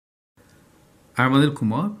I'm Anil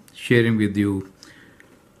Kumar, sharing with you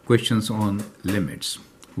questions on limits.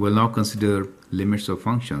 We'll now consider limits of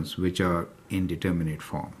functions which are indeterminate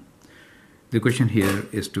form. The question here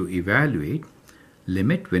is to evaluate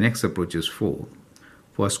limit when x approaches 4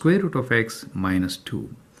 for square root of x minus 2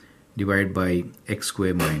 divided by x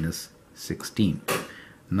square minus 16.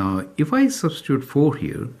 Now, if I substitute 4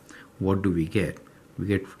 here, what do we get? We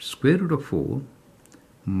get square root of 4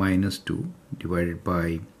 minus 2 divided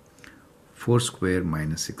by 4 square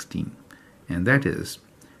minus 16, and that is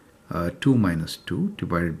 2 minus 2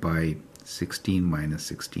 divided by 16 minus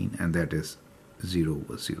 16, and that is 0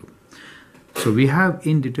 over 0. So we have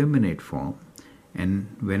indeterminate form,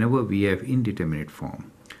 and whenever we have indeterminate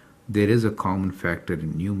form, there is a common factor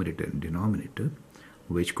in numerator and denominator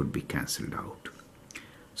which could be cancelled out.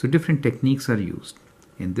 So different techniques are used.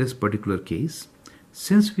 In this particular case,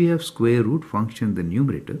 since we have square root function in the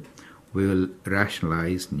numerator, we will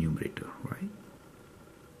rationalize numerator, right?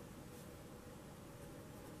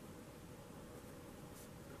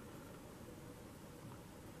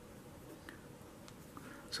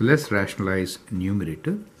 So let's rationalize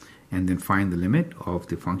numerator and then find the limit of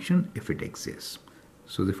the function if it exists.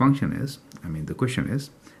 So the function is, the question is,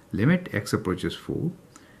 limit x approaches 4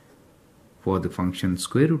 for the function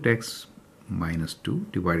square root x minus 2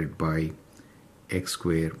 divided by x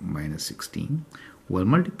square minus 16. We'll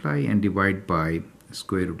multiply and divide by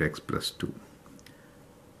square root x plus 2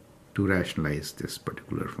 to rationalize this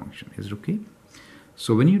particular function. Is it okay?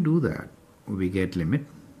 So when you do that, we get limit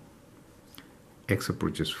x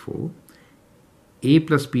approaches 4. A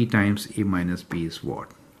plus b times a minus b is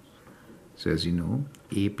what? So as you know,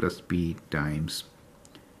 a plus b times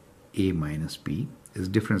a minus b is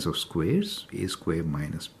difference of squares, a square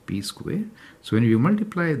minus b square. So when you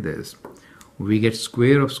multiply this, we get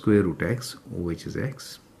square of square root x, which is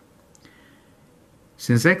x.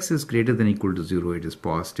 Since x is greater than or equal to 0, it is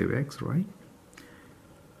positive x, right?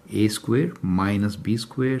 A square minus b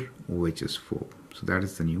square, which is 4. So that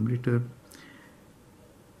is the numerator.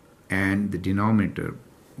 And the denominator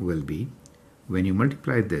will be, when you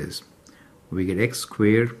multiply this, we get x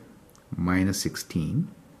square minus 16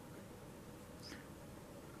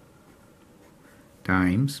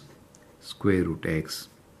 times square root x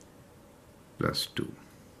plus 2.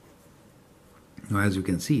 Now as you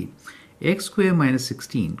can see, x square minus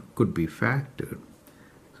 16 could be factored.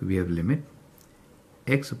 So we have limit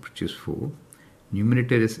x approaches 4,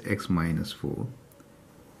 numerator is x minus 4,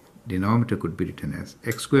 denominator could be written as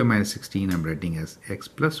x square minus 16, I'm writing as x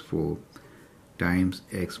plus 4 times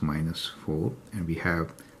x minus 4, and we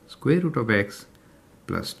have square root of x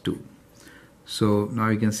plus 2. So now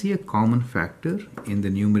you can see a common factor in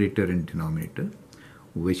the numerator and denominator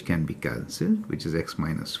which can be cancelled, which is x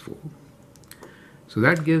minus 4. So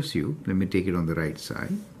that gives you, let me take it on the right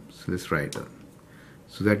side, so let's write it.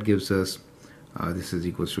 So that gives us, this is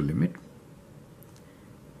equals to limit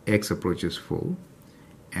x approaches 4,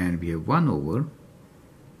 and we have 1 over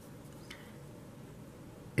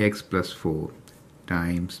x plus 4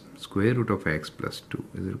 times square root of x plus 2.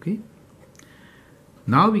 Is it okay?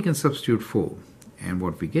 Now we can substitute 4, and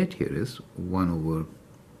what we get here is 1 over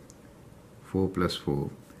 4 plus 4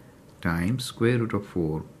 times square root of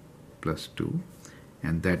 4 plus 2,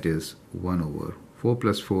 and that is 1 over 4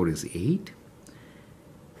 plus 4 is 8,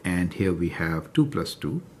 and here we have 2 plus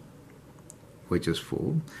 2, which is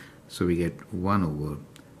 4, so we get 1 over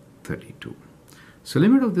 32. So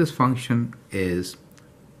limit of this function is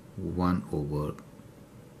 1 over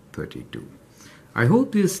 32. I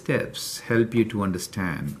hope these steps help you to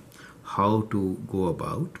understand how to go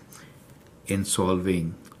about in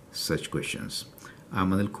solving such questions.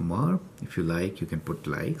 I'm Anil Kumar. If you like, you can put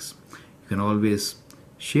likes. You can always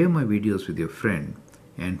share my videos with your friend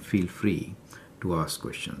and feel free to ask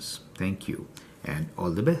questions. Thank you and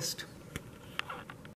all the best.